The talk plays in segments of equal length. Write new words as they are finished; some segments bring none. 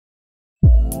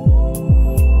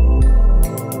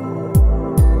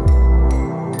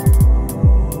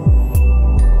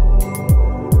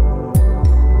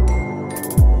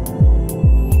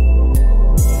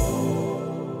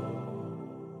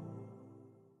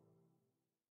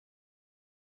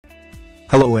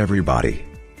Hello everybody.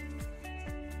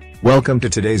 Welcome to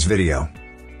today's video.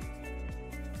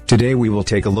 Today we will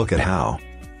take a look at how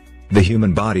the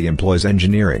human body employs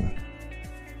engineering.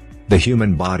 The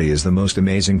human body is the most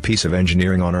amazing piece of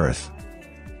engineering on Earth.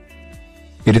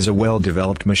 It is a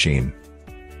well-developed machine.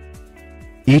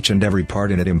 Each and every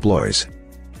part in it employs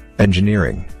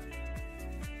engineering.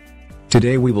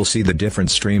 Today we will see the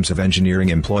different streams of engineering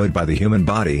employed by the human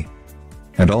body,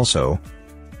 and also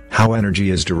how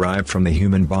energy is derived from the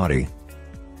human body.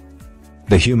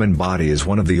 The human body is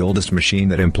one of the oldest machine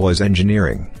that employs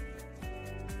engineering.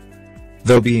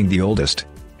 Though being the oldest,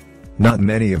 not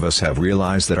many of us have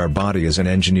realized that our body is an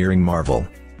engineering marvel.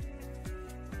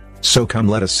 So come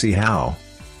let us see how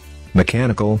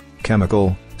mechanical,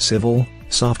 chemical, civil,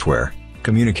 software,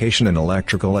 communication and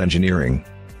electrical engineering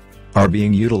are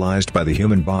being utilized by the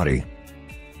human body.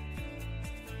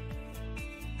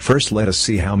 First let us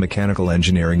see how mechanical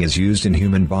engineering is used in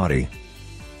human body.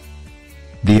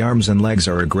 The arms and legs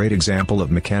are a great example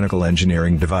of mechanical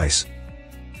engineering device.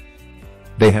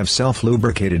 They have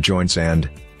self-lubricated joints and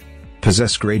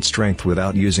possess great strength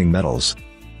without using metals.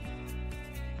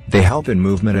 They help in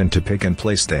movement and to pick and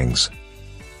place things.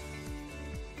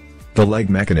 The leg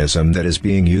mechanism that is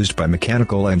being used by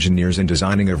mechanical engineers in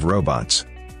designing of robots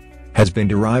has been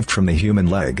derived from the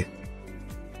human leg.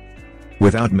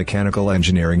 Without mechanical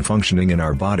engineering functioning in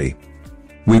our body,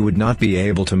 we would not be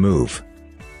able to move.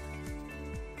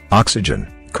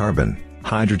 Oxygen, carbon,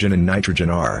 hydrogen and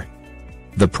nitrogen are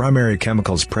the primary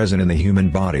chemicals present in the human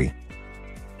body.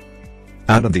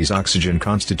 Out of these, oxygen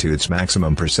constitutes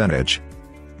maximum percentage.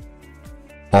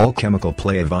 All chemicals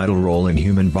play a vital role in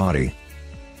human body.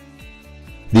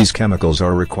 These chemicals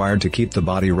are required to keep the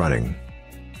body running.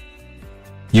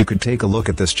 You could take a look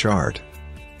at this chart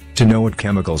to know what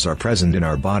chemicals are present in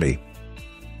our body.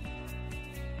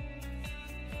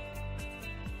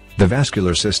 The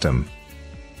vascular system,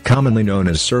 commonly known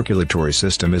as circulatory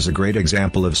system, is a great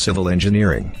example of civil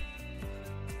engineering.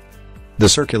 The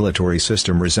circulatory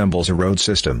system resembles a road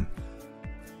system.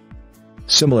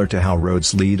 Similar to how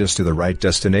roads lead us to the right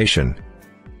destination,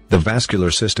 the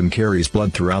vascular system carries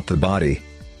blood throughout the body,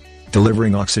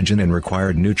 delivering oxygen and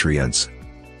required nutrients.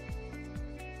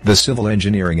 The civil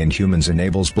engineering in humans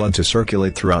enables blood to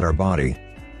circulate throughout our body.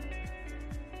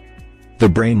 The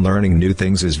brain learning new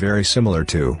things is very similar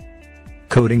to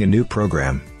coding a new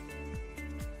program.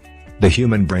 The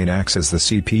human brain acts as the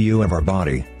CPU of our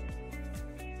body.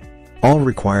 All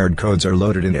required codes are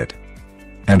loaded in it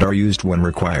and are used when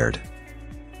required.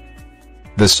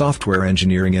 The software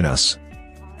engineering in us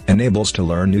enables to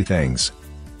learn new things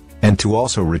and to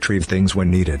also retrieve things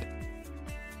when needed.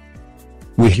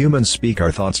 We humans speak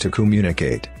our thoughts to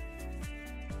communicate.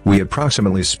 We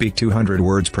approximately speak 200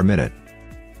 words per minute.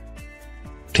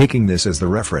 Taking this as the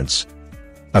reference,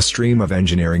 a stream of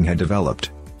engineering had developed,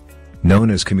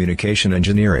 known as communication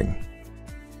engineering.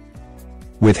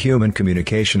 With human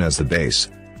communication as the base,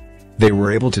 they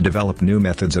were able to develop new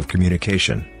methods of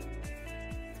communication.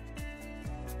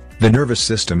 The nervous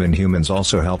system in humans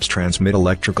also helps transmit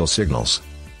electrical signals.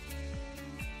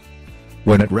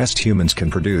 When at rest, humans can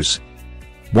produce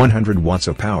 100 watts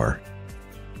of power.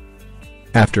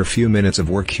 After a few minutes of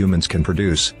work, humans can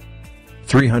produce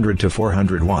 300 to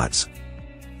 400 watts.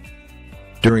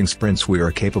 During sprints, we are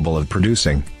capable of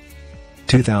producing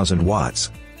 2000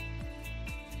 watts.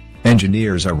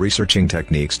 Engineers are researching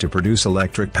techniques to produce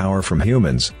electric power from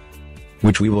humans,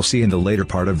 which we will see in the later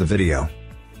part of the video.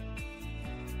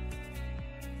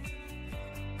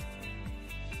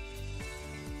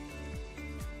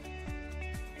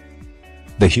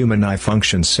 The human eye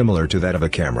functions similar to that of a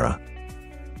camera.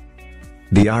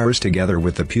 The iris together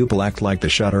with the pupil act like the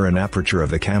shutter and aperture of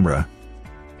the camera,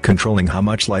 controlling how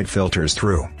much light filters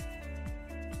through.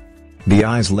 The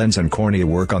eye's lens and cornea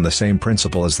work on the same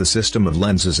principle as the system of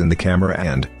lenses in the camera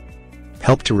and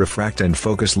help to refract and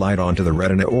focus light onto the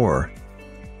retina, or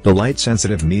the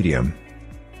light-sensitive medium.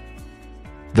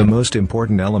 The most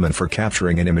important element for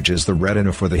capturing an image is the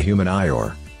retina for the human eye,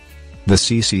 or the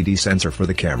CCD sensor for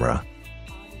the camera.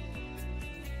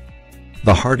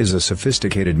 The heart is a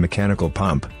sophisticated mechanical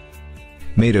pump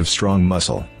made of strong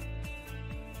muscle.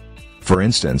 For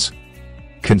instance,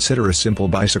 consider a simple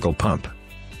bicycle pump.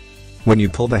 When you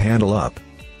pull the handle up,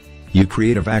 you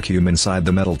create a vacuum inside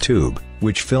the metal tube,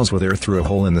 which fills with air through a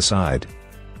hole in the side.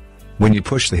 When you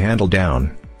push the handle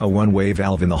down, a one-way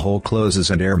valve in the hole closes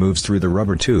and air moves through the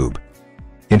rubber tube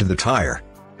into the tire.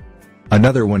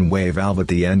 Another one-way valve at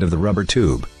the end of the rubber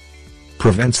tube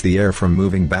prevents the air from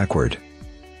moving backward.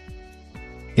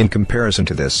 In comparison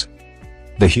to this,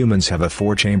 the humans have a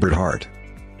 4-chambered heart.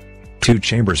 2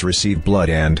 chambers receive blood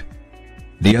and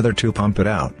the other 2 pump it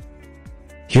out.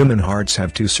 Human hearts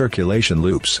have two circulation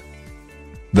loops.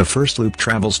 The first loop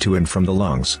travels to and from the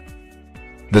lungs.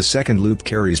 The second loop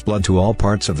carries blood to all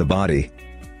parts of the body,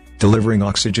 delivering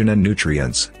oxygen and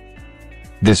nutrients.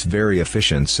 This very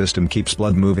efficient system keeps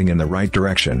blood moving in the right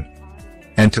direction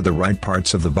and to the right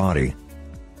parts of the body.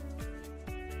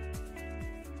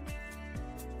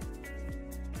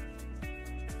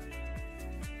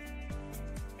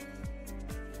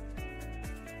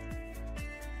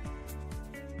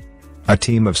 A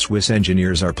team of Swiss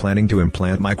engineers are planning to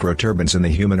implant microturbines in the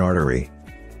human artery.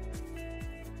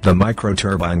 The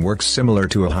microturbine works similar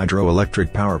to a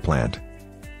hydroelectric power plant,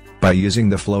 by using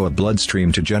the flow of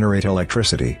bloodstream to generate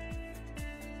electricity.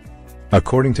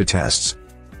 According to tests,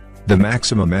 the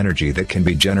maximum energy that can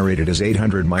be generated is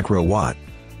 800 microwatt.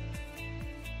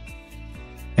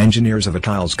 Engineers of a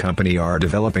tiles company are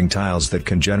developing tiles that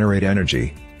can generate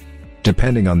energy,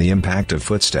 depending on the impact of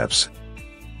footsteps.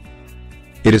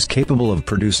 It is capable of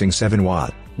producing 7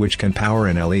 watt, which can power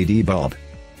an LED bulb.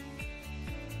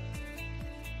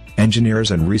 Engineers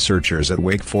and researchers at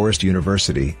Wake Forest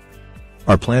University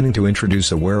are planning to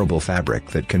introduce a wearable fabric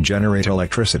that can generate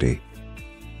electricity.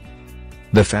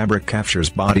 The fabric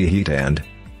captures body heat and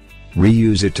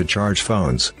reuse it to charge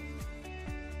phones.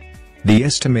 The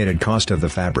estimated cost of the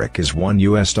fabric is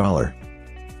 $1.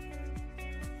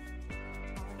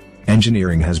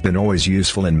 Engineering has been always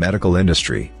useful in medical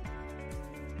industry.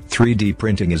 3D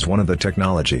printing is one of the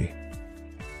technology.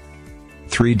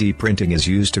 3D printing is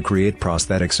used to create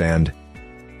prosthetics and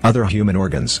other human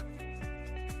organs.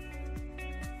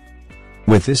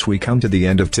 With this we come to the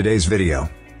end of today's video.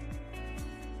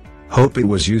 Hope it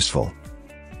was useful.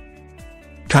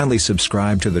 Kindly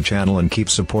subscribe to the channel and keep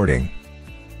supporting.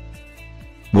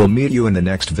 We'll meet you in the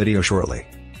next video shortly.